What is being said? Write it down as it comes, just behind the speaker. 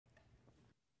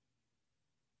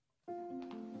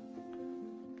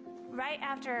Right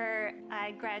after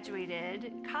I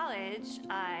graduated college,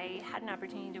 I had an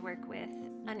opportunity to work with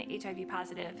an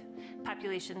HIV-positive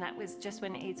population. That was just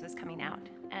when AIDS was coming out.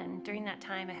 And during that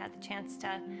time, I had the chance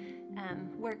to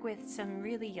work with some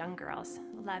really young girls,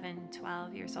 11,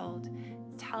 12 years old,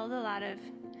 held a lot of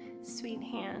sweet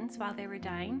hands while they were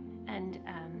dying. And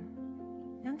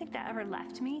I don't think that ever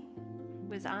left me.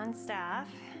 Was on staff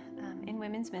in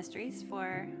Women's Ministries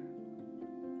for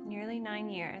nearly 9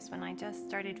 years when I just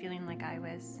started feeling like God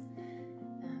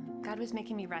was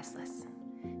making me restless,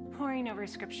 poring over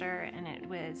scripture, and it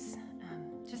was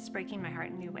just breaking my heart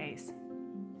in new ways.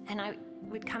 And I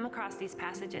would come across these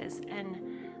passages and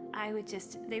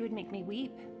they would make me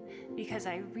weep, because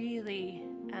I really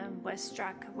was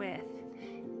struck with,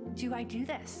 do I do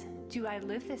this? Do I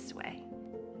live this way?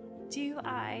 Do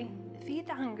I feed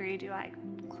the hungry? Do I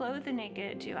clothe the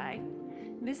naked? Do I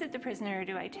visit the prisoner?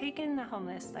 Do I take in the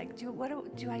homeless? Like,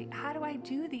 how do I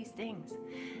do these things?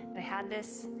 I had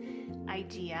this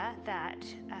idea that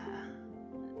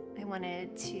I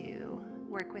wanted to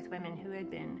work with women who had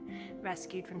been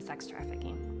rescued from sex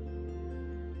trafficking.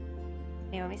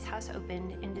 Naomi's House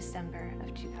opened in December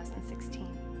of 2016,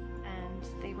 and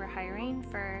they were hiring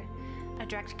for a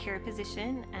direct care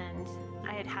position, and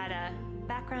I had a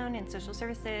background in social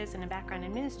services and a background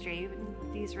in ministry.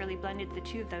 These really blended the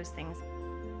two of those things.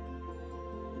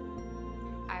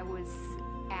 I was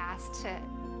asked to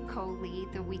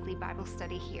co-lead the weekly Bible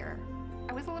study here.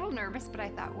 I was a little nervous, but I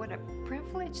thought what a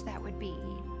privilege that would be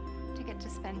to get to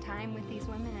spend time with these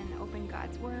women and open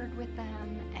God's Word with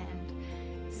them.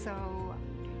 And so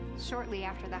shortly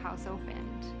after the house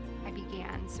opened, I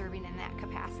began serving in that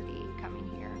capacity, coming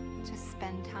here to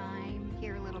spend time,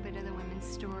 hear a little bit of the women's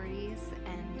stories,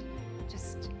 and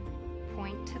just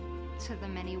point to the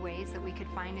many ways that we could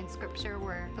find in Scripture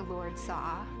where the Lord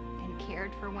saw and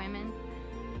cared for women.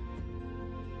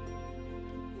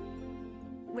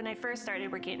 When I first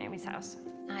started working at Naomi's House,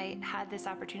 I had this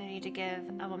opportunity to give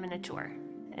a woman a tour,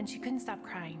 and she couldn't stop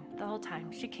crying the whole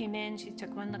time. She came in, she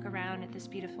took one look around at this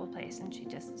beautiful place, and she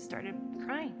just started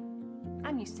crying.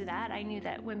 I'm used to that. I knew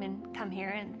that women come here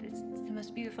and it's the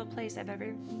most beautiful place I've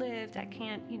ever lived. I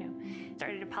can't,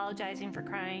 started apologizing for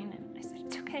crying, and I said,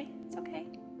 it's okay,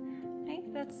 right?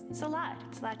 It's a lot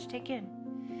to take in.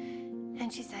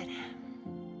 And she said,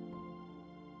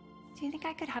 do you think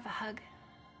I could have a hug?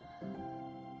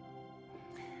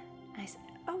 I said,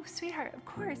 oh, sweetheart, of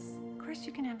course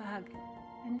you can have a hug.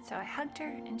 And so I hugged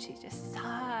her, and she just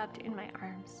sobbed in my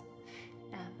arms.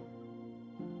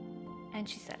 And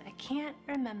she said, I can't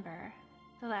remember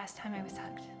the last time I was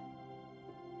hugged.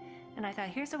 And I thought,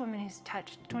 here's a woman who's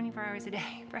touched 24 hours a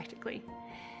day, practically,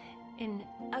 in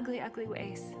ugly, ugly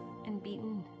ways, and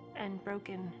beaten and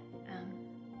broken.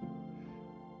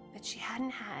 But she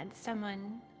hadn't had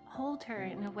someone hold her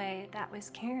in a way that was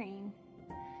caring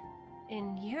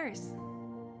in years.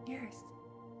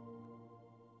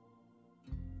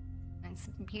 It's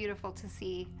beautiful to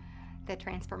see the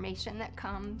transformation that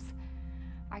comes.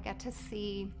 I got to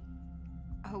see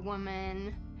a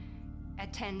woman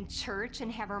attend church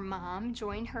and have her mom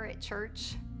join her at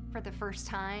church for the first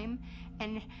time,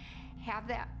 and have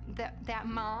that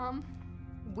mom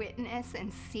witness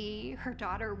and see her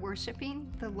daughter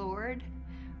worshiping the Lord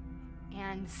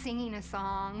and singing a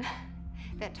song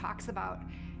that talks about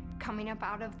coming up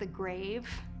out of the grave,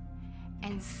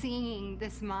 and seeing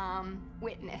this mom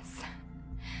witness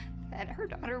that her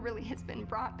daughter really has been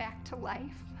brought back to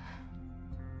life.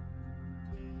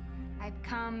 I've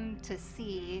come to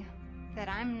see that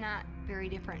I'm not very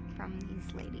different from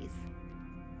these ladies.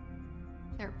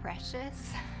 They're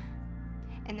precious,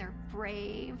 and they're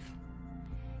brave,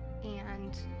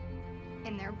 and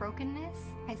in their brokenness,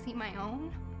 I see my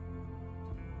own.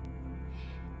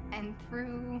 And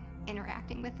through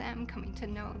interacting with them, coming to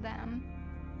know them,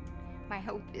 my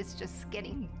hope is just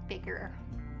getting bigger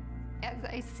as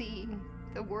I see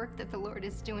the work that the Lord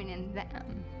is doing in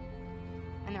them.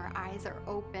 And their eyes are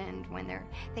opened when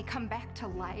they come back to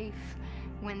life,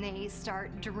 when they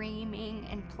start dreaming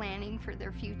and planning for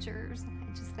their futures.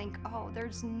 I just think, oh,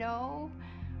 there's no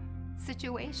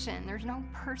situation, there's no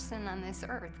person on this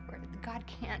earth where God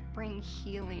can't bring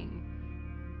healing.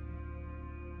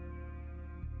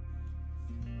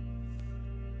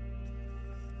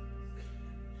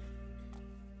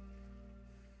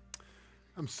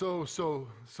 I'm so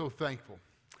thankful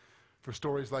for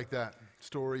stories like that,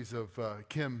 stories of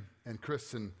Kim and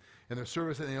Chris and their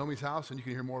service at Naomi's House. And you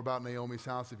can hear more about Naomi's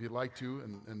House if you'd like to,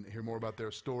 and hear more about their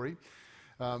story.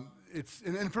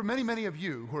 And for many, many of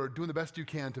you who are doing the best you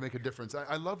can to make a difference.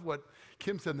 I love what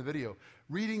Kim said in the video.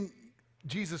 Reading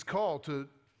Jesus' call to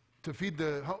feed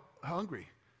the hungry,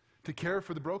 to care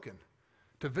for the broken,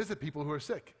 to visit people who are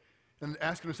sick, and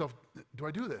asking yourself, do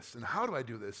I do this? And how do I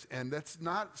do this? And that's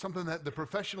not something that the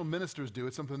professional ministers do.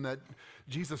 It's something that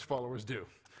Jesus followers do,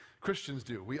 Christians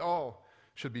do. We all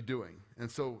should be doing. And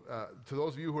so to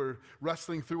those of you who are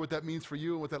wrestling through what that means for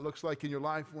you and what that looks like in your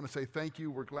life, I want to say thank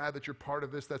you. We're glad that you're part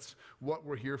of this. That's what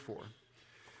we're here for.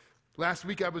 Last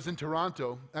week I was in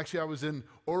Toronto. Actually, I was in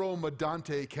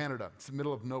Oro-Medonte, Canada. It's the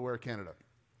middle of nowhere, Canada,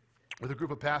 with a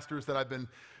group of pastors that I've been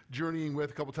journeying with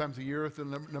a couple times a year. For a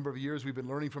number of years, we've been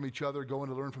learning from each other, going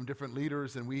to learn from different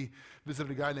leaders, and we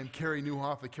visited a guy named Kerry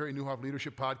Newhoff. The Kerry Newhoff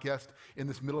Leadership Podcast in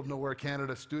this middle of nowhere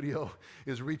Canada studio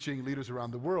is reaching leaders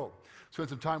around the world. Spent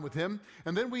some time with him,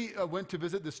 and then we went to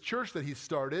visit this church that he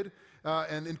started,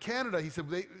 and in Canada, he said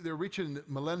they're reaching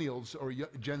millennials, or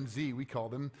Gen Z, we call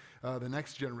them, the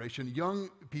next generation, young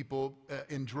people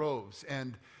in droves,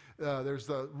 and there's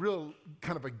a real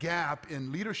kind of a gap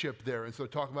in leadership there. And so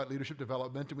talking about leadership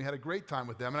development, and we had a great time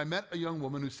with them. And I met a young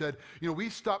woman who said, we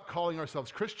stopped calling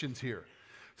ourselves Christians here.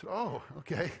 I said, oh,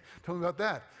 okay, tell me about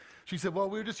that. She said, well,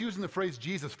 we were just using the phrase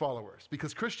Jesus followers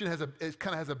because Christian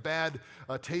kind of has a bad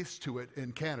taste to it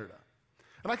in Canada.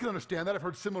 And I can understand that. I've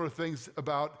heard similar things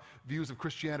about views of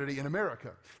Christianity in America.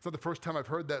 It's not the first time I've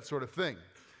heard that sort of thing.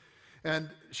 And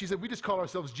she said, we just call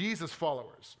ourselves Jesus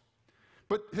followers.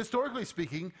 But historically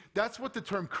speaking, that's what the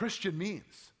term Christian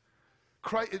means.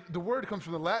 The word comes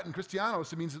from the Latin,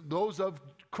 Christianos. It means those of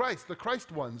Christ, the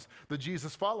Christ ones, the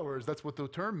Jesus followers. That's what the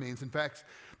term means. In fact,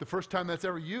 the first time that's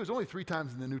ever used, only 3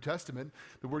 times in the New Testament,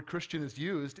 the word Christian is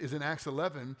used, is in Acts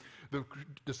 11. The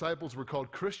disciples were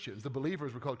called Christians. The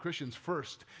believers were called Christians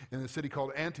first in a city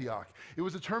called Antioch. It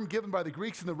was a term given by the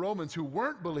Greeks and the Romans who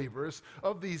weren't believers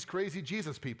of these crazy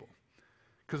Jesus people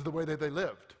because of the way that they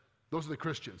lived. Those are the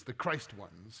Christians, the Christ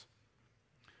ones.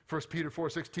 1 Peter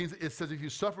 4:16, it says, if you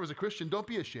suffer as a Christian, don't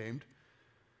be ashamed,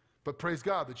 but praise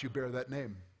God that you bear that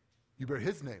name. You bear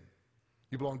his name.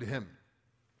 You belong to him.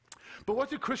 But what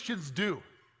do Christians do?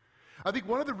 I think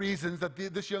one of the reasons that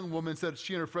this young woman said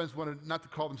she and her friends wanted not to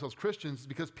call themselves Christians is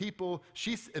because people,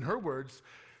 in her words,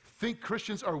 think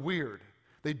Christians are weird.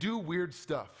 They do weird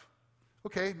stuff.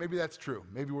 Okay, maybe that's true.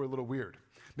 Maybe we're a little weird.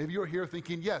 Maybe you're here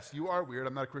thinking, yes, you are weird.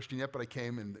 I'm not a Christian yet, but I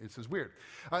came and it says weird.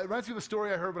 It reminds me of a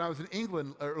story I heard when I was in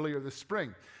England earlier this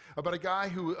spring about a guy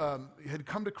who had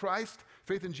come to Christ,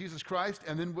 faith in Jesus Christ,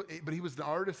 but he was an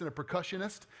artist and a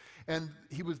percussionist, and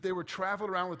they were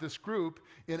traveling around with this group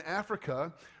in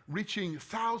Africa, reaching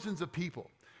thousands of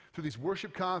people through these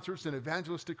worship concerts and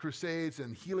evangelistic crusades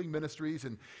and healing ministries,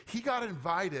 and he got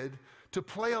invited to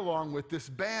play along with this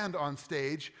band on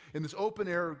stage in this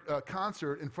open-air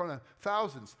concert in front of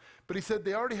thousands. But he said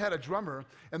they already had a drummer,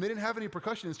 and they didn't have any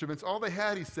percussion instruments. All they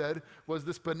had, he said, was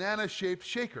this banana-shaped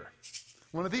shaker,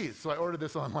 one of these. So I ordered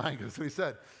this online, because that's what he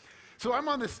said. So I'm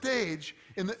on the stage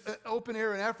in the open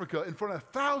air in Africa in front of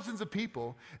thousands of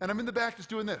people, and I'm in the back just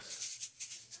doing this,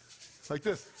 like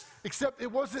this. Except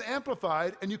it wasn't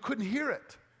amplified, and you couldn't hear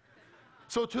it.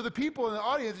 So to the people in the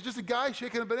audience, it's just a guy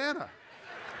shaking a banana.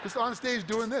 Just on stage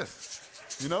doing this,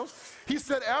 He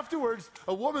said afterwards,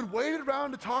 a woman waited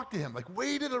around to talk to him,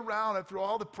 waited around after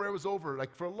all the prayer was over,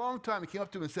 for a long time. He came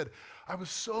up to him and said, I was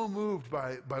so moved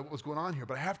by what was going on here,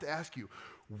 but I have to ask you,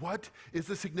 what is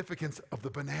the significance of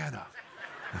the banana?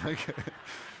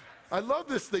 I love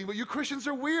this thing, but you Christians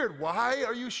are weird. Why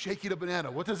are you shaking a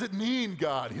banana? What does it mean,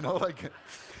 God?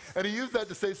 And he used that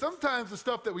to say, sometimes the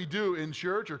stuff that we do in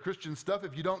church or Christian stuff,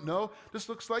 if you don't know, just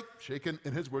looks like shaking,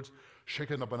 in his words,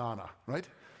 shaking a banana, right?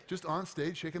 Just on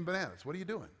stage shaking bananas. What are you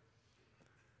doing?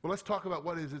 Well, let's talk about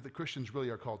what is it that Christians really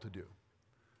are called to do.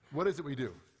 What is it we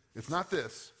do? It's not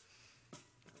this,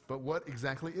 but what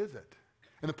exactly is it?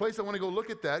 And the place I want to go look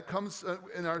at that comes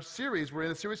in our series. We're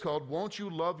in a series called Won't You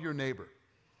Love Your Neighbor?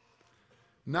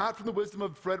 Not from the wisdom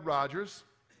of Fred Rogers,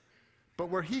 but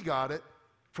where he got it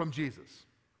from Jesus.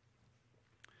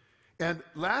 And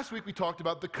last week we talked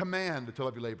about the command to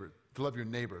love your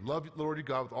neighbor. Love the Lord your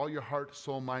God with all your heart,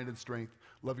 soul, mind, and strength.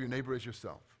 Love your neighbor as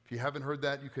yourself. If you haven't heard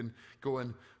that, you can go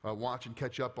and watch and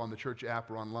catch up on the church app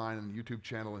or online on the YouTube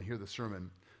channel and hear the sermon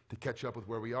to catch up with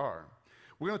where we are.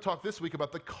 We're going to talk this week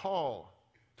about the call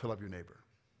to love your neighbor.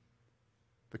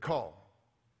 The call.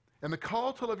 And the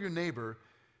call to love your neighbor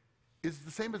is the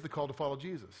same as the call to follow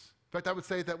Jesus. In fact, I would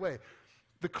say it that way.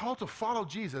 The call to follow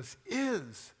Jesus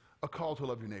is a call to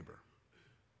love your neighbor.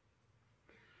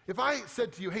 If I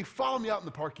said to you, hey, follow me out in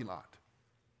the parking lot,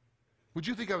 would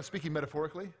you think I was speaking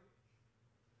metaphorically?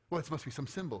 Well, it must be some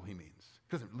symbol he means.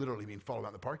 He doesn't literally mean follow me out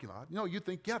in the parking lot. No, you'd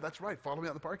think, yeah, that's right, follow me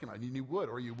out in the parking lot. And you would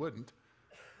or you wouldn't.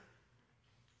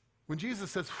 When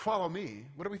Jesus says, follow me,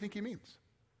 what do we think he means?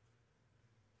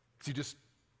 Is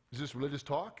this religious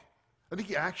talk? I think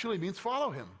he actually means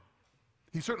follow him.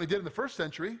 He certainly did in the first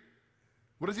century.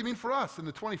 What does he mean for us in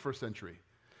the 21st century?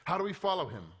 How do we follow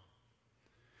him?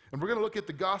 And we're going to look at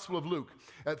the Gospel of Luke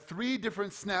at 3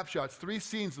 different snapshots, 3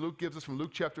 scenes Luke gives us from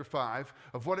Luke chapter 5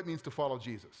 of what it means to follow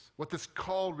Jesus, what this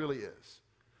call really is.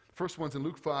 First one's in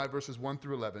Luke 5, verses 1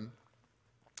 through 11. You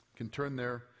can turn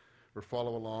there or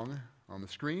follow along on the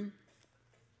screen.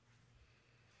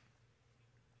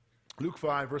 Luke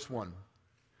 5, verse 1.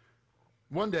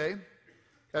 One day,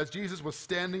 as Jesus was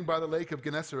standing by the lake of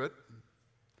Gennesaret,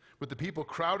 with the people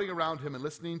crowding around him and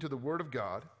listening to the word of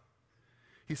God,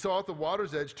 he saw at the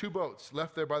water's edge 2 boats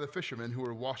left there by the fishermen who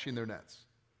were washing their nets.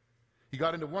 He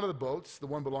got into one of the boats, the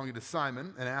one belonging to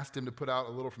Simon, and asked him to put out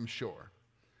a little from shore.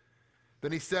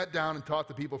 Then he sat down and taught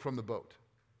the people from the boat.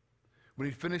 When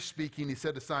he'd finished speaking, he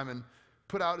said to Simon,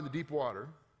 "Put out in the deep water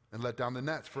and let down the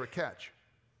nets for a catch."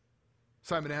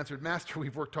 Simon answered, "Master,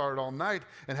 we've worked hard all night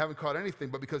and haven't caught anything,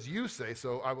 but because you say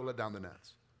so, I will let down the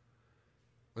nets."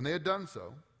 When they had done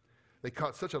so, they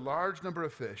caught such a large number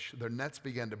of fish, their nets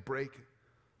began to break.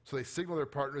 So they signaled their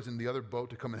partners in the other boat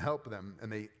to come and help them,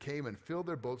 and they came and filled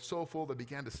their boat so full they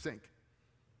began to sink.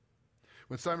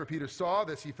 When Simon Peter saw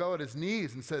this, he fell at his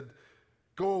knees and said,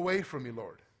 "Go away from me,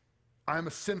 Lord. I am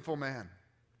a sinful man."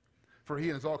 For he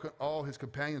and all his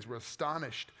companions were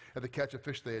astonished at the catch of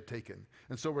fish they had taken,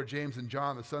 and so were James and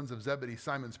John, the sons of Zebedee,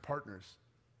 Simon's partners.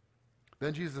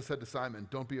 Then Jesus said to Simon,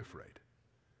 "Don't be afraid.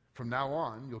 From now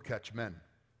on, you'll catch men."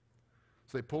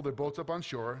 So they pulled their boats up on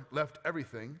shore, left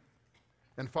everything,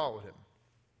 and followed him.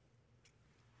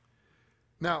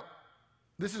 Now,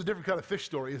 this is a different kind of fish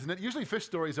story, isn't it? Usually fish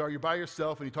stories are you're by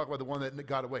yourself and you talk about the one that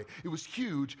got away. It was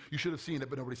huge. You should have seen it,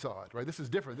 but nobody saw it, right? This is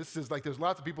different. This is like there's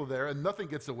lots of people there and nothing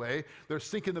gets away. They're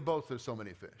sinking the boats. There's so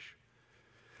many fish.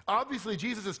 Obviously,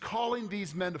 Jesus is calling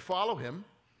these men to follow him,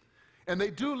 and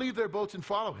they do leave their boats and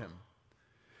follow him.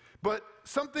 But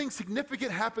something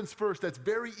significant happens first that's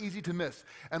very easy to miss.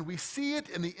 And we see it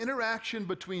in the interaction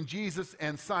between Jesus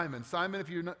and Simon. Simon, if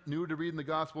you're not new to reading the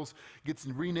Gospels, gets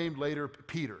renamed later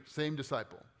Peter, same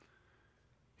disciple.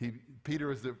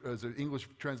 Peter is the English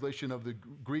translation of the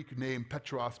Greek name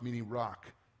Petros, meaning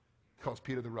rock. He calls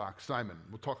Peter the rock. Simon,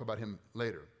 we'll talk about him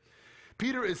later.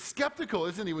 Peter is skeptical,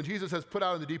 isn't he, when Jesus has put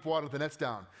out in the deep water with the nets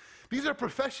down. These are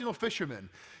professional fishermen.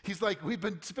 He's like, we've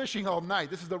been fishing all night.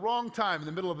 This is the wrong time in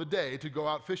the middle of the day to go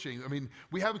out fishing. I mean,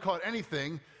 we haven't caught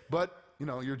anything, but,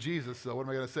 you're Jesus, so what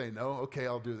am I going to say? No? Okay,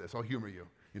 I'll do this. I'll humor you,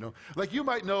 Like, you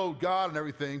might know God and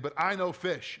everything, but I know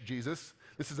fish, Jesus.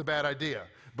 This is a bad idea,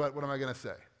 but what am I going to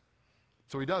say?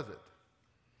 So he does it.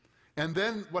 And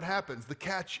then what happens? The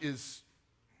catch is,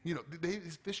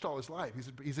 he's fished all his life.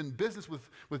 He's in business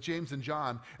with James and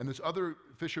John, and there's other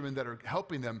fishermen that are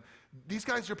helping them. These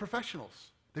guys are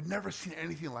professionals. They've never seen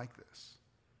anything like this.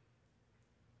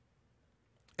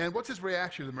 And what's his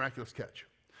reaction to the miraculous catch?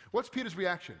 What's Peter's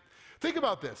reaction? Think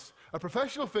about this. A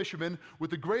professional fisherman with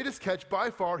the greatest catch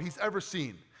by far he's ever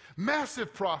seen.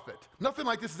 Massive profit. Nothing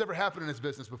like this has ever happened in his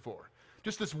business before.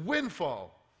 Just this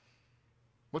windfall.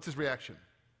 What's his reaction?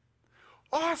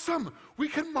 Awesome! We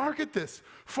can market this.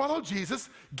 Follow Jesus,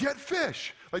 get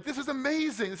fish. Like, this is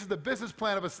amazing. This is the business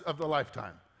plan of the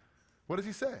lifetime. What does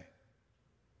he say?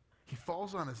 He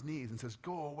falls on his knees and says,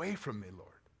 "Go away from me, Lord."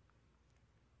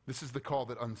 This is the call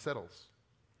that unsettles.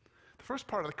 The first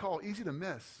part of the call, easy to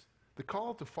miss. The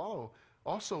call to follow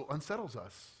also unsettles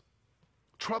us,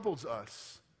 troubles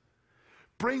us,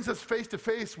 brings us face to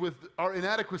face with our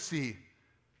inadequacy,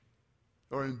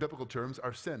 or in biblical terms,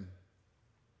 our sin.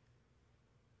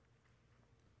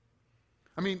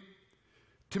 I mean,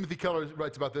 Timothy Keller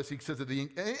writes about this. He says that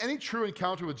any true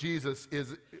encounter with Jesus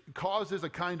causes a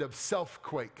kind of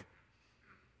self-quake.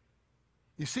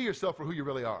 You see yourself for who you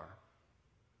really are,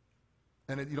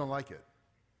 and you don't like it.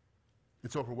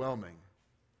 It's overwhelming.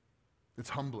 It's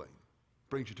humbling.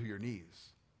 Brings you to your knees.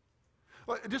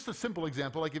 Like, just a simple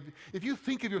example, like if you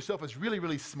think of yourself as really,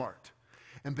 really smart,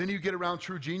 and then you get around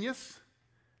true genius,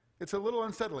 it's a little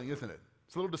unsettling, isn't it?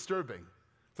 It's a little disturbing.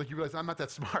 It's like you realize, I'm not that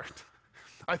smart.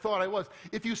 I thought I was.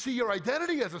 If you see your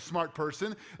identity as a smart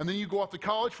person, and then you go off to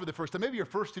college for the first time, maybe you're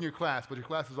first in your class, but your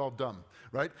class is all dumb,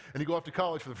 right? And you go off to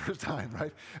college for the first time,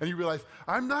 right? And you realize,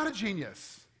 I'm not a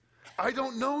genius. I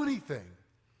don't know anything.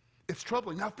 It's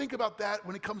troubling. Now think about that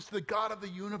when it comes to the God of the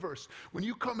universe. When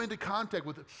you come into contact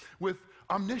with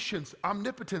omniscience,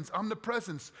 omnipotence,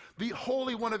 omnipresence, the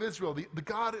Holy One of Israel, the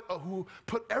God who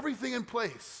put everything in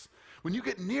place, when you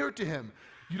get near to him,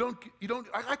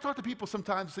 I talk to people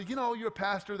sometimes and say, you're a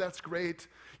pastor, that's great,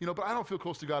 but I don't feel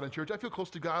close to God in church. I feel close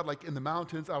to God like in the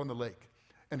mountains, out on the lake.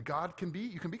 And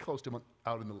you can be close to him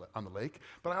out on the lake,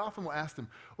 but I often will ask them,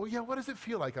 oh yeah, what does it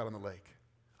feel like out on the lake?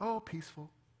 Oh,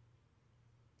 peaceful.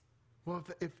 Well,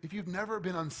 if you've never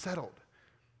been unsettled,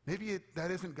 maybe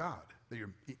that isn't God. That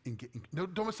you're no,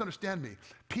 don't misunderstand me.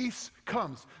 Peace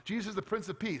comes. Jesus is the Prince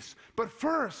of Peace. But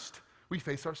first, we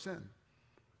face our sin.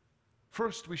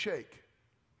 First, we shake.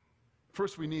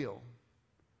 First, we kneel.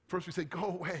 First, we say, go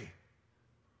away.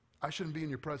 I shouldn't be in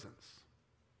your presence.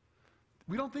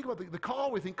 We don't think about the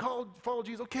call. We think, follow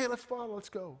Jesus. Okay, let's follow. Let's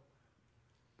go.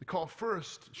 The call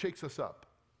first shakes us up,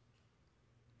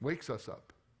 wakes us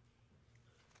up,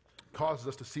 causes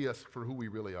us to see us for who we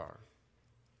really are.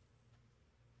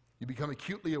 You become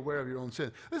acutely aware of your own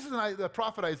sin. This is the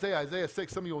prophet Isaiah, Isaiah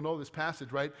 6. Some of you will know this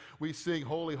passage, right? We sing,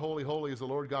 holy, holy, holy is the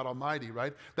Lord God Almighty,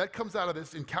 right? That comes out of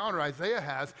this encounter Isaiah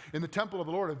has in the temple of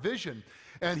the Lord, a vision.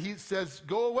 And he says,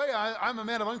 go away, I'm a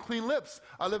man of unclean lips.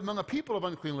 I live among a people of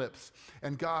unclean lips.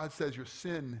 And God says, your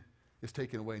sin is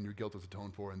taken away and your guilt is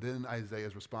atoned for. And then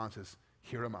Isaiah's response is,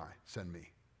 here am I, send me.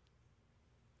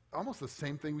 Almost the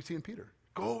same thing we see in Peter.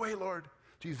 Go away, Lord.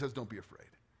 Jesus says, don't be afraid.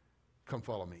 Come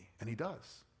follow me. And he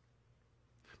does.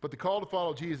 But the call to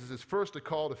follow Jesus is first a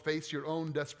call to face your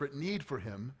own desperate need for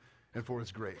him and for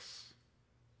his grace.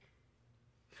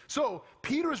 So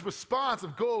Peter's response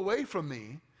of go away from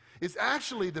me is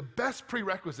actually the best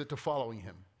prerequisite to following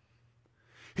him.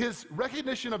 His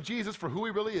recognition of Jesus for who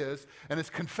he really is and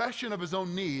his confession of his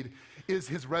own need is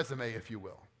his resume, if you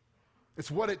will.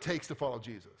 It's what it takes to follow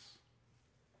Jesus.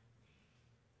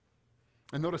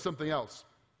 And notice something else.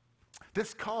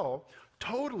 This call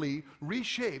totally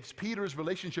reshapes Peter's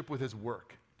relationship with his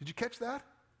work. Did you catch that?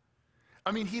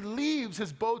 I mean, he leaves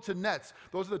his boats and nets.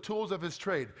 Those are the tools of his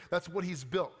trade. That's what he's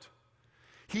built.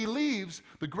 He leaves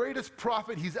the greatest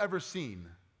prophet he's ever seen.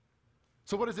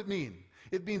 So what does it mean?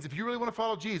 It means if you really want to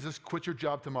follow Jesus, quit your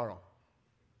job tomorrow.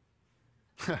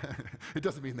 It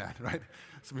doesn't mean that, right?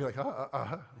 Some of you are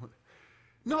like,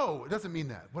 No, it doesn't mean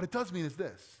that. What it does mean is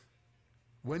this.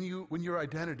 When your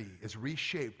identity is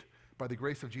reshaped by the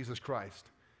grace of Jesus Christ,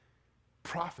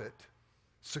 profit,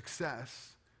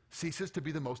 success, ceases to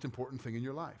be the most important thing in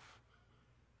your life.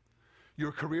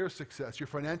 Your career success, your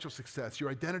financial success,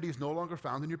 your identity is no longer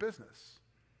found in your business.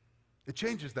 It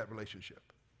changes that relationship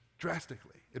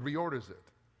drastically. It reorders it.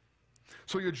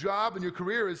 So your job and your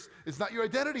career is not your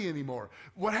identity anymore.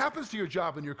 What happens to your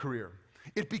job and your career?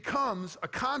 It becomes a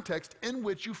context in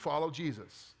which you follow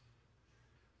Jesus,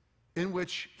 in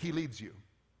which he leads you.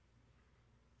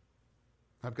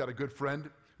 I've got a good friend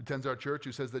who attends our church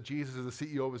who says that Jesus is the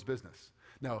CEO of his business.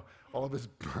 Now, all of his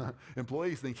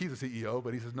employees think he's a CEO,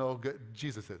 but he says, no,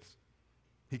 Jesus is.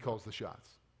 He calls the shots.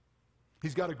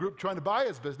 He's got a group trying to buy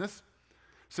his business,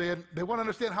 saying they want to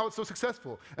understand how it's so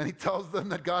successful. And he tells them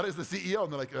that God is the CEO.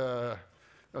 And they're like,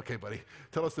 okay, buddy,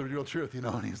 tell us the real truth,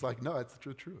 And he's like, no, it's the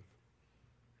true truth.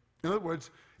 In other words,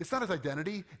 it's not his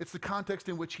identity, it's the context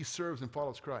in which he serves and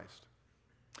follows Christ.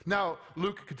 Now,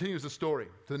 Luke continues the story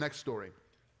to the next story.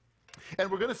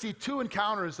 And we're going to see two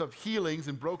encounters of healings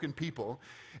and broken people.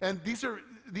 And these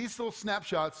little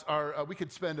snapshots are, we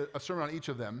could spend a sermon on each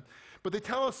of them, but they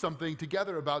tell us something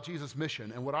together about Jesus'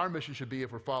 mission and what our mission should be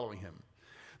if we're following him.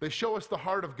 They show us the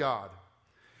heart of God.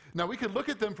 Now, we could look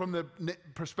at them from the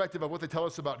perspective of what they tell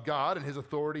us about God and his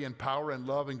authority and power and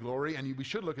love and glory, and we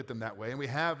should look at them that way, and we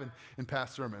have in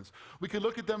past sermons. We could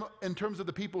look at them in terms of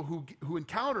the people who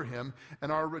encounter him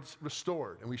and are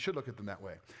restored, and we should look at them that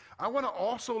way. I want to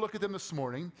also look at them this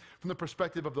morning from the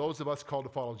perspective of those of us called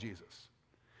to follow Jesus.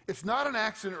 It's not an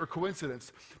accident or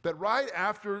coincidence that right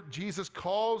after Jesus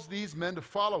calls these men to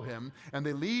follow him, and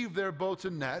they leave their boats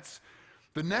and nets,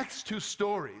 the next two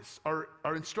stories are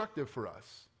instructive for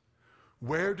us.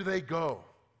 Where do they go?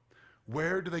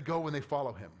 Where do they go when they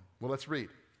follow him? Well, let's read.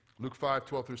 Luke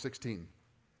 5:12 through 16.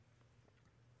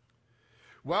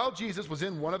 While Jesus was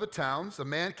in one of the towns, a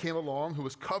man came along who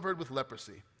was covered with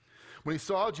leprosy. When he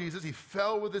saw Jesus, he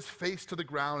fell with his face to the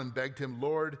ground and begged him,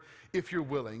 Lord, if you're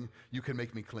willing, you can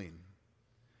make me clean.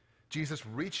 Jesus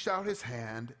reached out his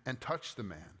hand and touched the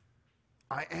man.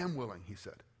 I am willing, he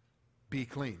said. Be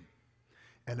clean.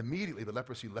 And immediately the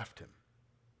leprosy left him.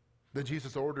 Then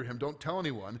Jesus ordered him, don't tell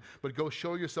anyone, but go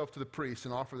show yourself to the priests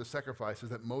and offer the sacrifices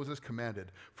that Moses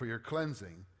commanded for your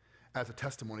cleansing as a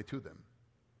testimony to them.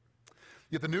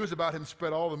 Yet the news about him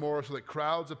spread all the more so that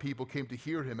crowds of people came to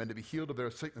hear him and to be healed of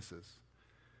their sicknesses.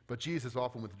 But Jesus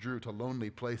often withdrew to lonely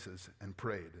places and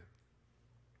prayed.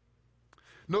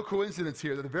 No coincidence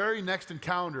here that the very next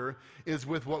encounter is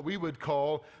with what we would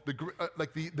call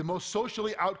the most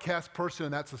socially outcast person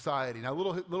in that society. Now, a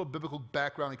little biblical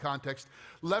background and context.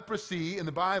 Leprosy in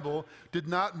the Bible did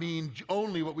not mean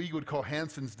only what we would call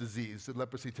Hansen's disease,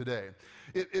 leprosy today.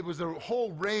 It was a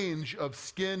whole range of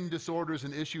skin disorders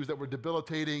and issues that were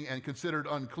debilitating and considered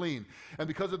unclean. And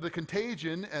because of the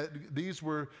contagion, these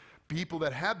were people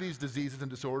that had these diseases and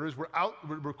disorders were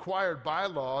required by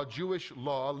law, Jewish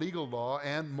law, legal law,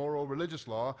 and moral religious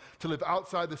law, to live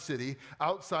outside the city,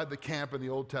 outside the camp in the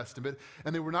Old Testament,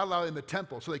 and they were not allowed in the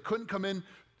temple. So they couldn't come in,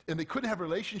 and they couldn't have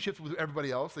relationships with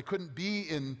everybody else. They couldn't be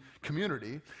in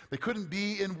community. They couldn't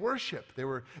be in worship. They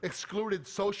were excluded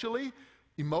socially,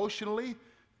 emotionally,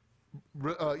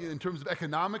 in terms of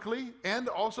economically, and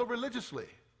also religiously.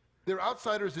 They're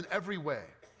outsiders in every way.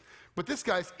 But this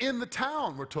guy's in the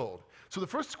town, we're told. So the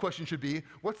first question should be,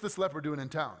 what's this leper doing in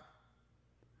town?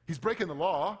 He's breaking the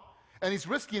law, and he's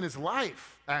risking his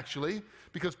life, actually,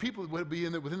 because people would be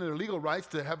within their legal rights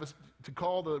to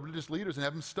call the religious leaders and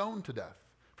have him stoned to death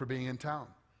for being in town.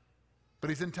 But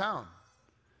he's in town.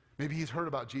 Maybe he's heard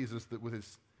about Jesus with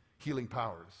his healing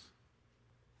powers.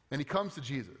 And he comes to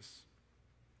Jesus.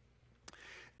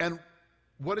 And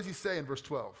what does he say in verse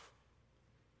 12?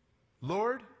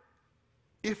 Lord,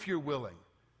 if you're willing.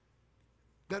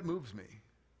 That moves me.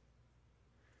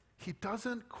 He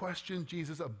doesn't question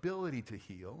Jesus' ability to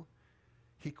heal.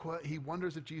 He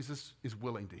wonders if Jesus is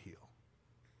willing to heal.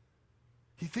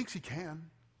 He thinks he can.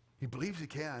 He believes he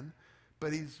can.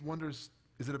 But he wonders,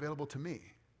 is it available to me?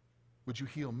 Would you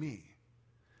heal me?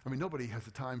 I mean, nobody has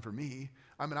the time for me.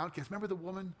 I'm an outcast. Remember the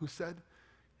woman who said,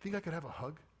 think I could have a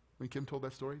hug? When Kim told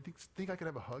that story, think I could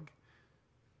have a hug?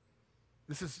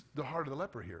 This is the heart of the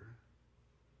leper here.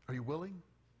 Are you willing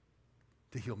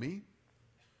to heal me?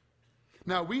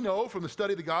 Now, we know from the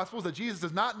study of the Gospels that Jesus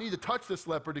does not need to touch this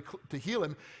leper to heal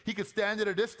him. He could stand at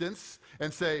a distance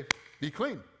and say, be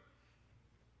clean.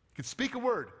 He could speak a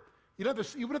word. You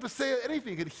wouldn't have to say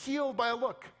anything. He could heal by a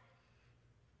look.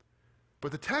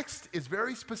 But the text is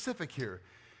very specific here.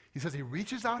 He says he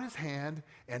reaches out his hand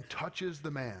and touches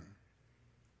the man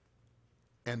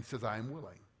and says, I am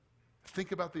willing.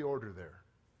 Think about the order there.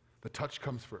 The touch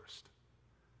comes first.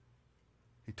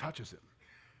 He touches him.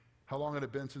 How long had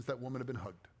it been since that woman had been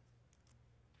hugged?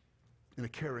 In a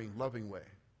caring, loving way.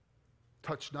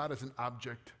 Touched not as an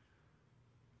object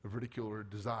of ridicule or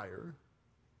desire,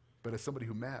 but as somebody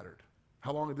who mattered.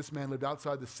 How long had this man lived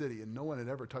outside the city and no one had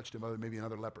ever touched him other than maybe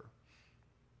another leper?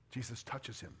 Jesus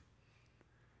touches him.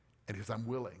 And he says, I'm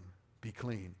willing, be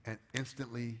clean. And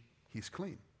instantly, he's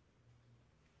clean.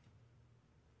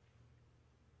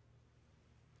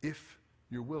 If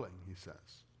you're willing, he says.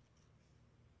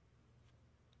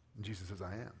 And Jesus says,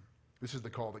 I am. This is the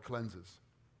call that cleanses.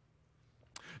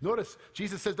 Notice,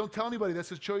 Jesus says, don't tell anybody this.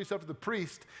 Just show yourself to the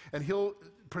priest, and he'll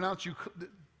pronounce you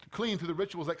clean through the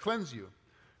rituals that cleanse you.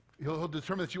 He'll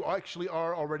determine that you actually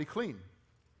are already clean.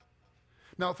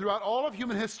 Now, throughout all of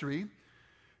human history,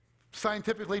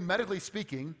 scientifically, medically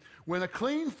speaking, when a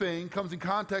clean thing comes in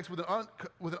contact with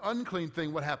an unclean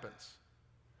thing, what happens?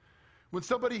 When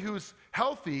somebody who's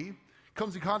healthy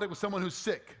comes in contact with someone who's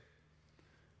sick,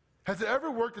 has it ever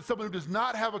worked that someone who does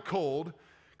not have a cold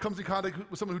comes in contact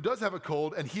with someone who does have a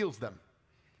cold and heals them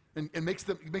and makes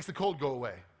the cold go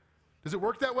away? Does it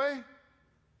work that way?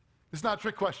 It's not a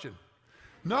trick question.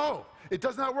 No, it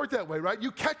does not work that way, right?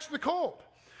 You catch the cold.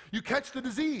 You catch the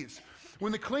disease.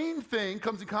 When the clean thing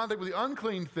comes in contact with the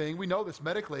unclean thing, we know this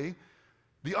medically,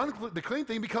 the clean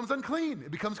thing becomes unclean.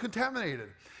 It becomes contaminated.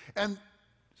 And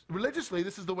religiously,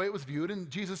 this is the way it was viewed in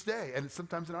Jesus' day, and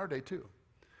sometimes in our day too.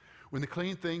 When the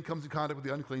clean thing comes in contact with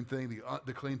the unclean thing,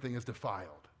 the clean thing is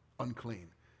defiled, unclean.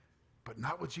 But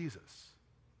not with Jesus.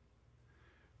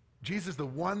 Jesus is the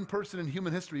one person in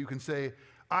human history who can say,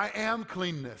 I am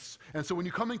cleanness. And so when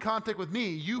you come in contact with me,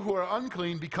 you who are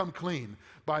unclean become clean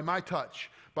by my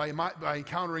touch, by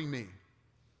encountering me.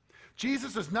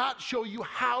 Jesus does not show you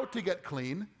how to get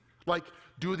clean, like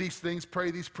do these things, pray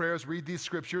these prayers, read these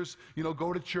scriptures,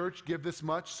 go to church, give this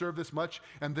much, serve this much,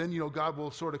 and then, God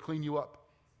will sort of clean you up.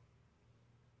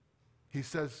 He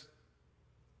says,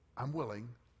 I'm willing,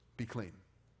 be clean.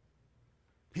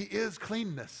 He is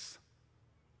cleanness.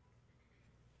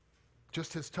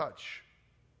 Just his touch.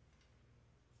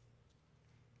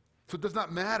 So it does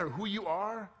not matter who you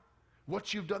are,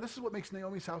 what you've done. This is what makes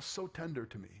Naomi's house so tender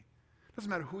to me. It doesn't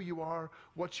matter who you are,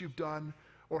 what you've done,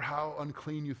 or how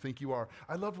unclean you think you are.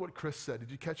 I love what Chris said.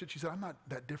 Did you catch it? She said, I'm not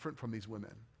that different from these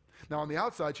women. Now, on the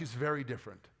outside, she's very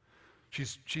different.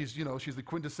 She's the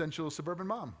quintessential suburban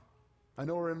mom. I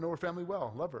know her and know her family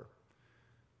well, love her.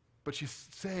 But she's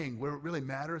saying, where it really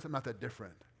matters, I'm not that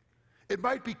different. It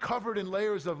might be covered in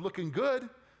layers of looking good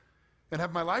and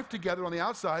have my life together on the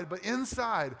outside, but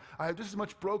inside, I have just as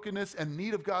much brokenness and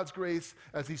need of God's grace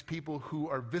as these people who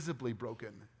are visibly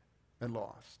broken and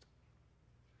lost.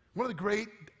 One of the great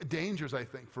dangers, I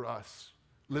think, for us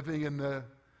living in the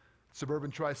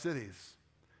suburban Tri-Cities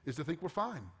is to think we're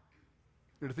fine,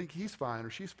 or to think he's fine or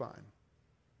she's fine.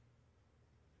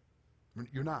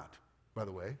 You're not, by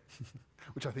the way,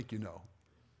 which I think you know.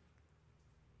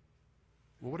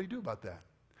 Well, what do you do about that?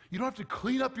 You don't have to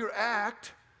clean up your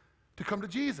act to come to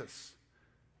Jesus.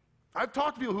 I've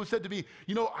talked to people who said to me,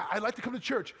 I'd like to come to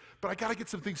church, but I got to get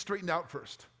some things straightened out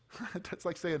first. That's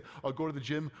like saying, I'll go to the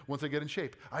gym once I get in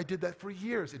shape. I did that for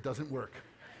years. It doesn't work.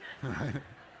 Right?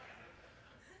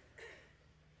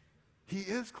 He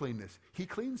is cleanness. He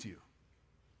cleans you.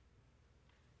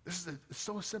 This is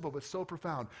so simple, but so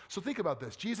profound. So think about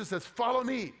this. Jesus says, follow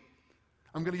me.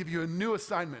 I'm going to give you a new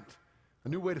assignment, a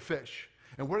new way to fish.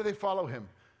 And where do they follow him?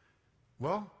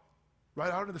 Well,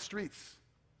 right out in the streets,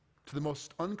 to the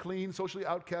most unclean, socially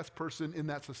outcast person in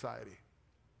that society.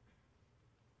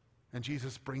 And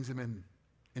Jesus brings him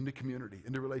into community,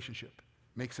 into relationship,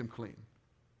 makes him clean.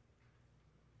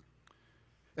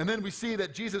 And then we see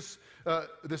that Jesus,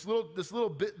 this little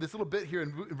bit here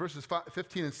in verses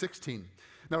 15 and 16.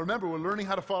 Now remember, we're learning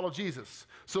how to follow Jesus.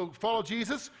 So follow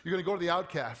Jesus, you're going to go to the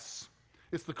outcasts.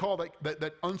 It's the call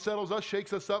that unsettles us,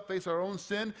 shakes us up, face our own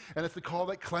sin, and it's the call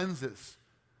that cleanses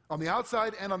on the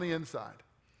outside and on the inside.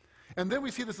 And then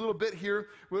we see this little bit here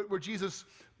where Jesus,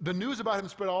 the news about him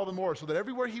spread all the more, so that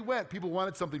everywhere he went, people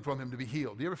wanted something from him to be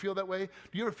healed. Do you ever feel that way?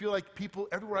 Do you ever feel like people,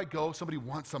 everywhere I go, somebody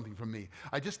wants something from me?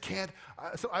 I just can't.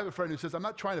 So I have a friend who says, I'm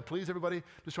not trying to please everybody,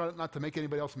 just trying not to make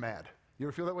anybody else mad. You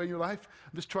ever feel that way in your life?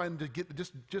 I'm just trying to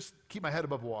just keep my head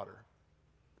above water.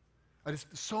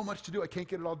 So much to do, I can't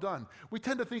get it all done. We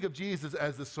tend to think of Jesus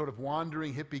as this sort of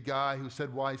wandering hippie guy who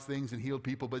said wise things and healed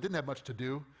people, but didn't have much to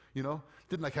do,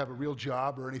 Didn't have a real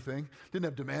job or anything. Didn't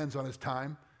have demands on his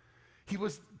time. He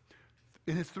was,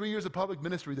 in his 3 years of public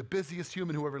ministry, the busiest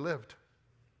human who ever lived.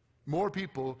 More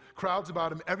people, crowds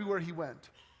about him everywhere he went.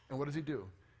 And what does he do?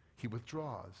 He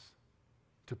withdraws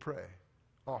to pray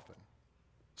often.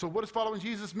 So what does following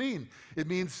Jesus mean? It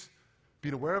means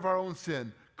being aware of our own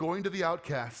sin, going to the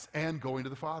outcasts, and going to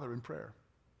the Father in prayer.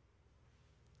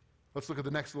 Let's look at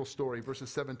the next little story, verses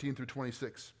 17 through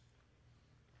 26.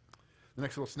 The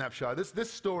next little snapshot.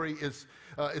 This story is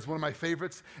one of my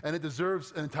favorites, and it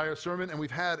deserves an entire sermon, and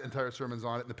we've had entire sermons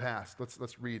on it in the past.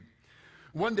 Let's read.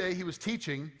 One day he was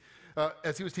teaching,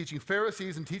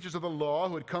 Pharisees and teachers of the law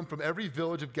who had come from every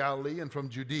village of Galilee and from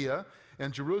Judea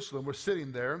and Jerusalem were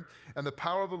sitting there, and the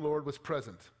power of the Lord was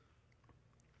present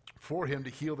for him to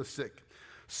heal the sick.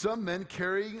 Some men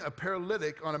carrying a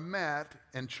paralytic on a mat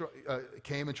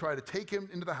came and tried to take him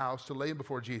into the house to lay him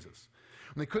before Jesus.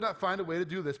 When they could not find a way to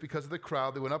do this because of the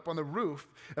crowd, they went up on the roof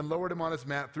and lowered him on his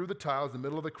mat through the tiles in the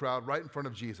middle of the crowd, right in front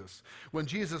of Jesus. When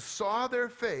Jesus saw their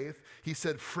faith, he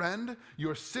said, "Friend,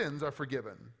 your sins are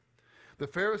forgiven." The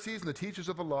Pharisees and the teachers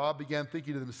of the law began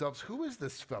thinking to themselves, "Who is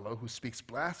this fellow who speaks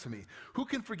blasphemy? Who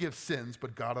can forgive sins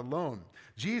but God alone?"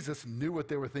 Jesus knew what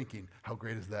they were thinking. How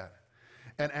great is that?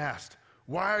 And asked,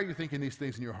 "Why are you thinking these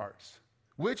things in your hearts?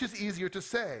 Which is easier to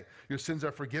say, 'Your sins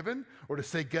are forgiven,' or to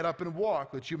say, 'Get up and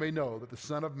walk, that you may know that the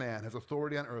Son of Man has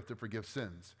authority on earth to forgive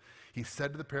sins'?" He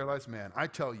said to the paralyzed man, "I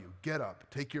tell you, get up,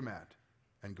 take your mat,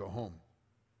 and go home."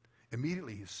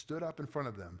 Immediately he stood up in front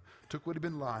of them, took what he'd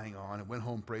been lying on, and went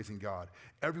home praising God.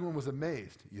 Everyone was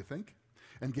amazed, you think,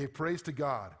 and gave praise to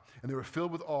God. And they were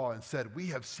filled with awe and said, "We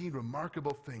have seen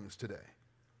remarkable things today."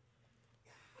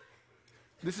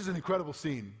 This is an incredible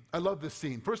scene. I love this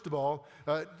scene. First of all,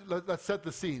 let's set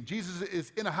the scene. Jesus is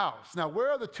in a house. Now,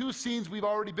 where are the two scenes we've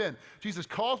already been? Jesus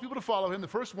calls people to follow him. The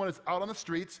first one is out on the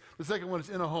streets. The second one is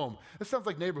in a home. This sounds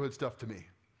like neighborhood stuff to me.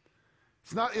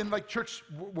 It's not in like church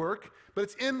work, but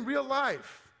it's in real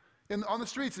life, on the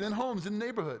streets and in homes, in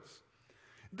neighborhoods.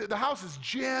 The house is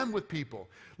jammed with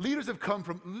people. Leaders have come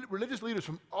from, religious leaders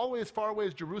from all the way as far away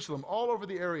as Jerusalem, all over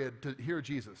the area to hear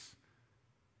Jesus.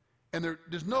 And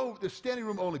there's standing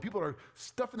room only. People are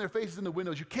stuffing their faces in the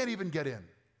windows. You can't even get in.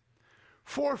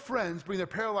 4 friends bring their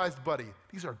paralyzed buddy.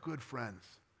 These are good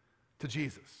friends to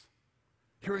Jesus,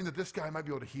 hearing that this guy might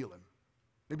be able to heal him.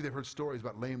 Maybe they've heard stories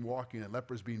about lame walking and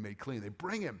lepers being made clean. They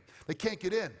bring him. They can't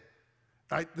get in.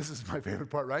 This is my favorite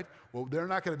part, right? Well, they're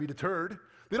not going to be deterred.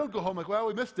 They don't go home like, "Well,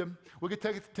 we missed him. We'll get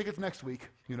tickets next week,"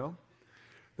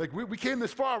 Like, we came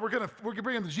this far. We're going to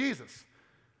bring him to Jesus.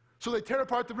 So they tear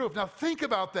apart the roof. Now think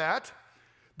about that.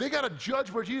 They got to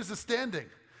judge where Jesus is standing.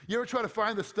 You ever try to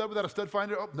find the stud without a stud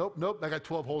finder? Oh, nope. I got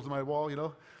 12 holes in my wall,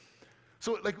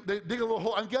 So like they dig a little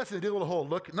hole. I'm guessing they dig a little hole.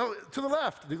 Look, no, to the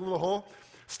left. Dig a little hole.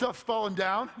 Stuff's falling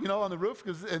down, on the roof,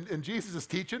 and Jesus is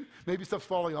teaching. Maybe stuff's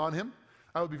falling on him.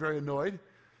 I would be very annoyed,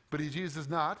 but Jesus is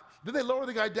not. Then they lower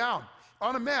the guy down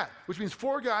on a mat, which means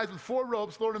 4 guys with 4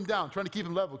 ropes lowered him down, trying to keep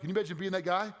him level. Can you imagine being that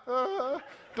guy?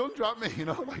 Don't drop me,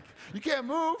 like you can't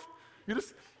move.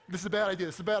 This is a bad idea.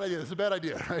 This is a bad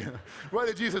idea. Right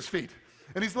at Jesus' feet.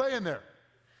 And he's laying there.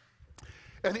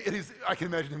 And I can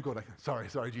imagine him going like, sorry,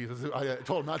 Jesus. I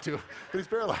told him not to. But he's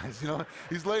paralyzed,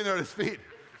 He's laying there at his feet.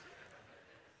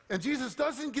 And Jesus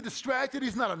doesn't get distracted.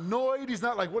 He's not annoyed. He's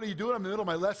not like, what are you doing? I'm in the middle of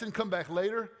my lesson. Come back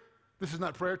later. This is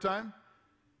not prayer time.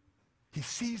 He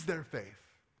sees their faith.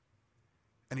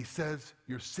 And he says,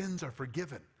 your sins are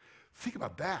forgiven. Think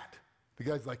about that. The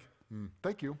guy's like,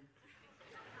 thank you.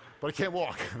 But I can't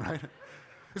walk, right?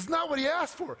 It's not what he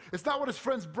asked for. It's not what his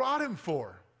friends brought him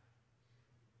for.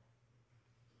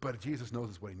 But Jesus knows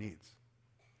it's what he needs.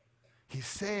 He's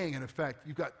saying, in effect,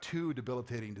 you've got two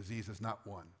debilitating diseases, not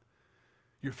one.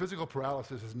 Your physical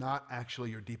paralysis is not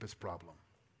actually your deepest problem.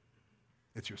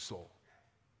 It's your soul.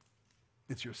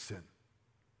 It's your sin.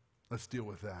 Let's deal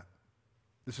with that.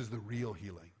 This is the real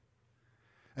healing.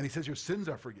 And he says your sins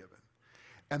are forgiven.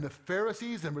 And the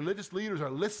Pharisees and religious leaders are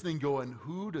listening going,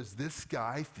 who does this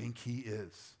guy think he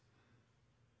is?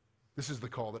 This is the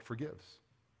call that forgives.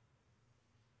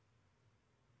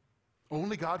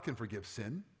 Only God can forgive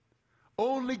sin.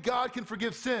 Only God can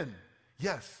forgive sin.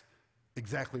 Yes,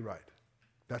 exactly right.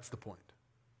 That's the point.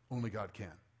 Only God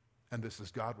can. And this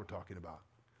is God we're talking about.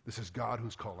 This is God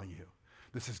who's calling you.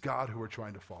 This is God who we're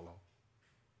trying to follow.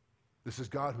 This is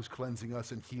God who's cleansing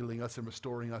us and healing us and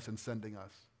restoring us and sending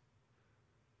us.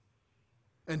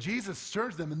 And Jesus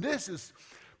turns them, and this is,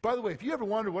 by the way, if you ever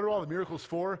wonder what are all the miracles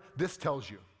for, this tells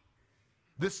you.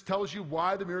 This tells you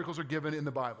why the miracles are given in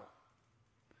the Bible.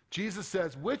 Jesus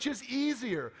says, which is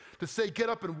easier, to say get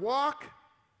up and walk,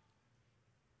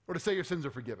 or to say your sins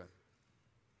are forgiven?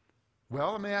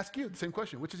 Well, let me ask you the same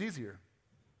question. Which is easier?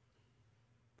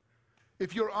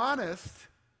 If you're honest,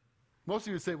 most of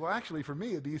you would say, well, actually, for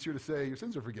me, it'd be easier to say your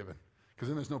sins are forgiven, because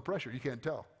then there's no pressure. You can't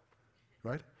tell,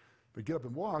 right? But get up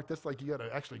and walk, that's like you got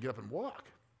to actually get up and walk.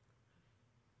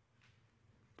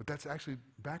 But that's actually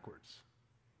backwards.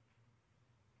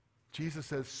 Jesus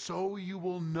says, so you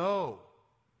will know.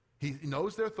 He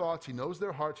knows their thoughts. He knows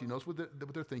their hearts. He knows what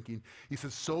they're thinking. He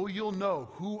says, so you'll know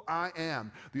who I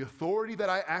am, the authority that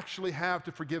I actually have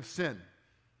to forgive sin.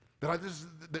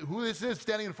 Who this is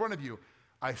standing in front of you.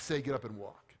 I say, get up and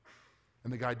walk.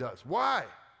 And the guy does. Why?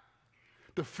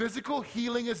 The physical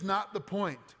healing is not the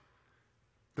point.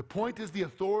 The point is the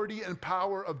authority and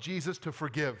power of Jesus to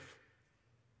forgive.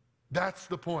 That's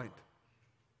the point.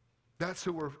 That's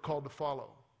who we're called to follow.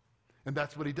 And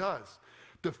that's what he does.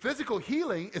 The physical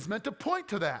healing is meant to point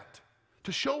to that,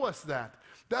 to show us that.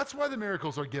 That's why the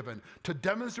miracles are given, to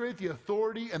demonstrate the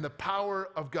authority and the power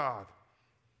of God.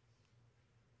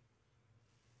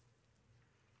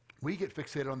 We get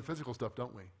fixated on the physical stuff,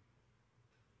 don't we?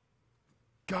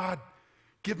 God,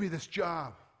 give me this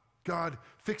job. God,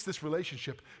 fix this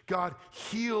relationship. God,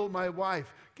 heal my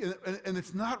wife. And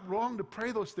it's not wrong to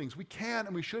pray those things. We can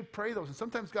and we should pray those. And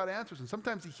sometimes God answers, and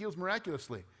sometimes he heals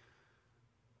miraculously.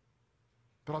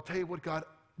 But I'll tell you what God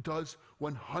does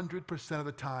 100% of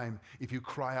the time if you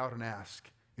cry out and ask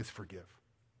is forgive.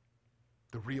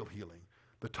 The real healing,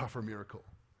 the tougher miracle,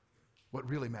 what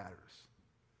really matters.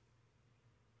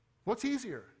 What's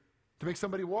easier? To make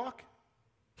somebody walk?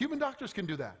 Human doctors can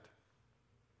do that.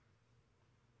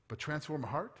 But transform a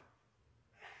heart?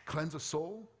 Cleanse a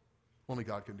soul? Only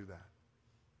God can do that.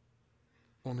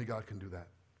 Only God can do that.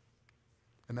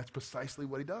 And that's precisely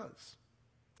what he does.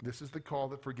 This is the call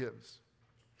that forgives.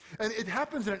 And it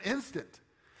happens in an instant.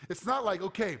 It's not like,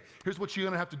 okay, here's what you're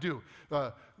going to have to do.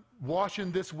 Wash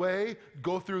in this way,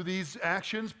 go through these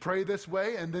actions, pray this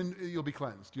way, and then you'll be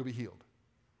cleansed. You'll be healed.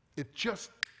 It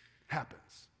just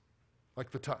happens,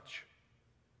 like the touch.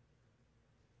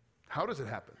 How does it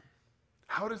happen?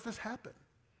 How does this happen?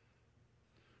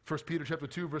 1 Peter chapter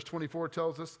 2, verse 24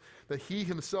 tells us that he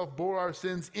himself bore our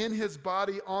sins in his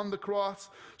body on the cross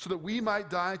so that we might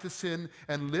die to sin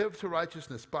and live to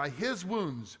righteousness. By his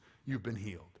wounds you've been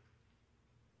healed.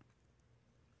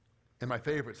 And my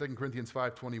favorite, 2 Corinthians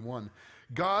 5:21,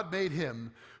 God made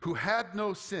him who had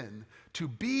no sin to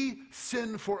be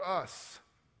sin for us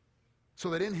so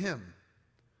that in him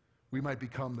we might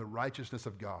become the righteousness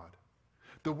of God.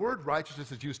 The word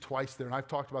righteousness is used twice there, and I've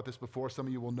talked about this before. Some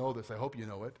of you will know this. I hope you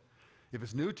know it. If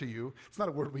it's new to you, it's not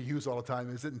a word we use all the time,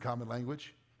 is it, in common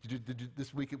language? Did you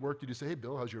this week at work, did you say, hey,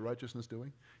 Bill, how's your righteousness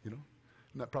doing?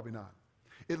 Probably not.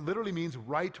 It literally means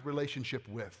right relationship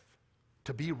with,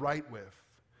 to be right with.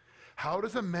 How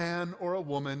does a man or a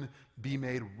woman be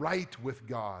made right with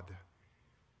God?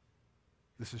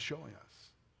 This is showing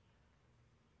us.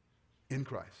 In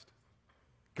Christ.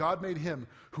 God made him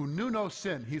who knew no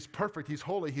sin, he's perfect, he's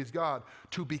holy, he's God,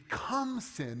 to become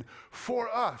sin for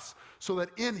us, so that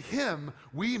in him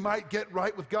we might get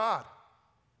right with God.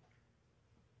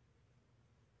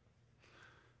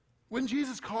 When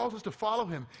Jesus calls us to follow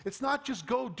him, it's not just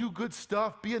go do good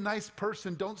stuff, be a nice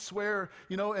person, don't swear,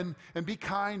 and be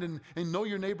kind and know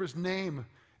your neighbor's name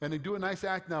and then do a nice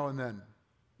act now and then.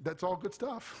 That's all good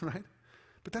stuff, right?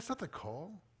 But that's not the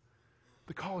call.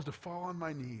 The call is to fall on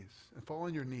my knees and fall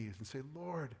on your knees and say,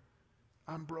 Lord,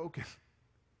 I'm broken.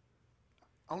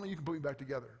 Only you can put me back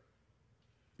together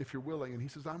if you're willing. And he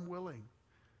says, I'm willing.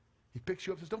 He picks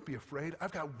you up and says, don't be afraid.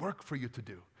 I've got work for you to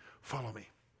do. Follow me.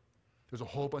 There's a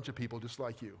whole bunch of people just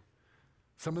like you.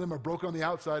 Some of them are broken on the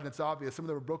outside and it's obvious. Some of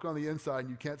them are broken on the inside and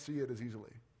you can't see it as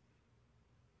easily.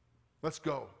 Let's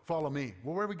go. Follow me.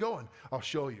 Well, where are we going? I'll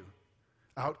show you.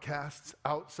 Outcasts,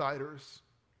 outsiders,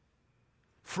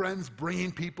 friends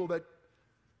bringing people that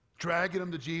dragging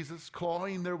them to Jesus,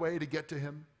 clawing their way to get to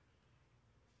him,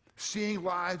 seeing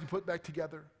lives be put back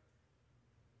together.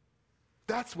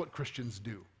 That's what Christians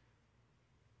do.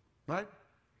 Right?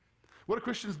 What do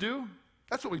Christians do?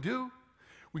 That's what we do.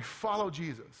 We follow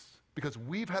Jesus because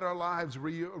we've had our lives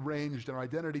rearranged and our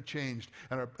identity changed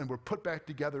and we're put back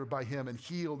together by him and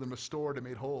healed and restored and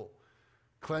made whole.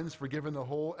 Cleansed, forgiven, the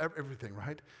whole, everything,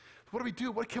 right? What do we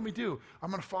do? What can we do?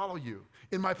 I'm going to follow you.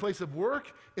 In my place of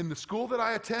work, in the school that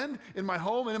I attend, in my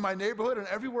home and in my neighborhood and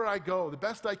everywhere I go, the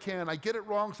best I can. I get it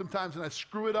wrong sometimes and I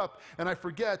screw it up and I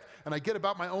forget and I get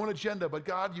about my own agenda. But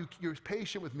God, you're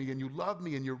patient with me and you love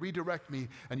me and you redirect me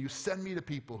and you send me to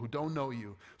people who don't know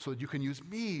you so that you can use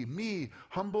me,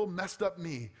 humble, messed up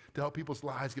me, to help people's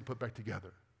lives get put back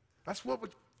together. That's what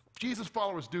Jesus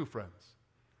followers do, friends.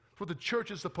 That's what the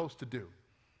church is supposed to do.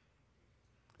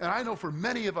 And I know for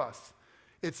many of us,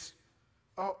 it's,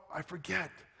 I forget.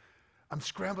 I'm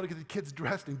scrambling to get the kids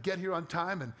dressed and get here on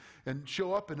time and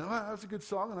show up and, that was a good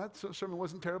song and that sermon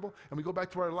wasn't terrible. And we go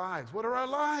back to our lives. What are our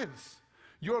lives?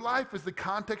 Your life is the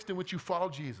context in which you follow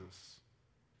Jesus.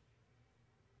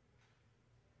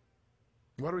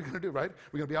 What are we going to do, right?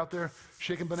 We're going to be out there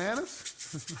shaking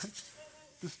bananas?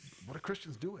 What are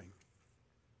Christians doing?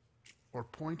 Or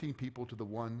pointing people to the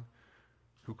one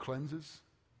who cleanses,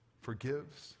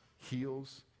 forgives,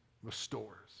 heals,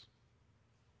 restores.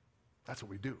 That's what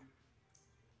we do.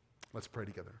 Let's pray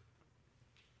together.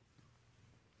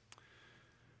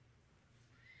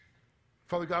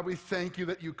 Father God, we thank you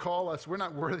that you call us. We're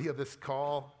not worthy of this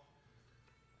call.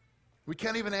 We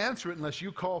can't even answer it unless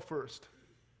you call first.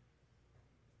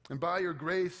 And by your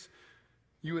grace,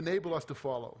 you enable us to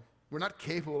follow. We're not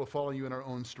capable of following you in our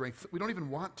own strength. We don't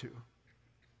even want to.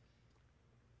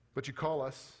 But you call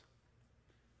us,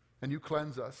 and you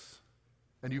cleanse us,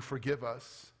 and you forgive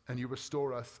us, and you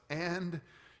restore us, and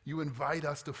you invite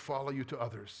us to follow you to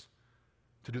others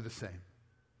to do the same.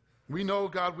 We know,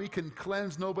 God, we can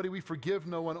cleanse nobody, we forgive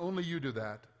no one, only you do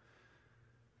that.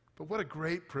 But what a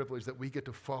great privilege that we get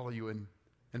to follow you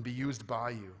and be used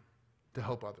by you to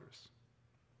help others.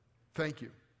 Thank you.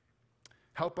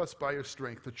 Help us by your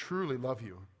strength to truly love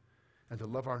you and to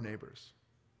love our neighbors.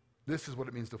 This is what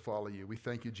it means to follow you. We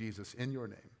thank you, Jesus, in your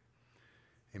name.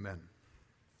 Amen.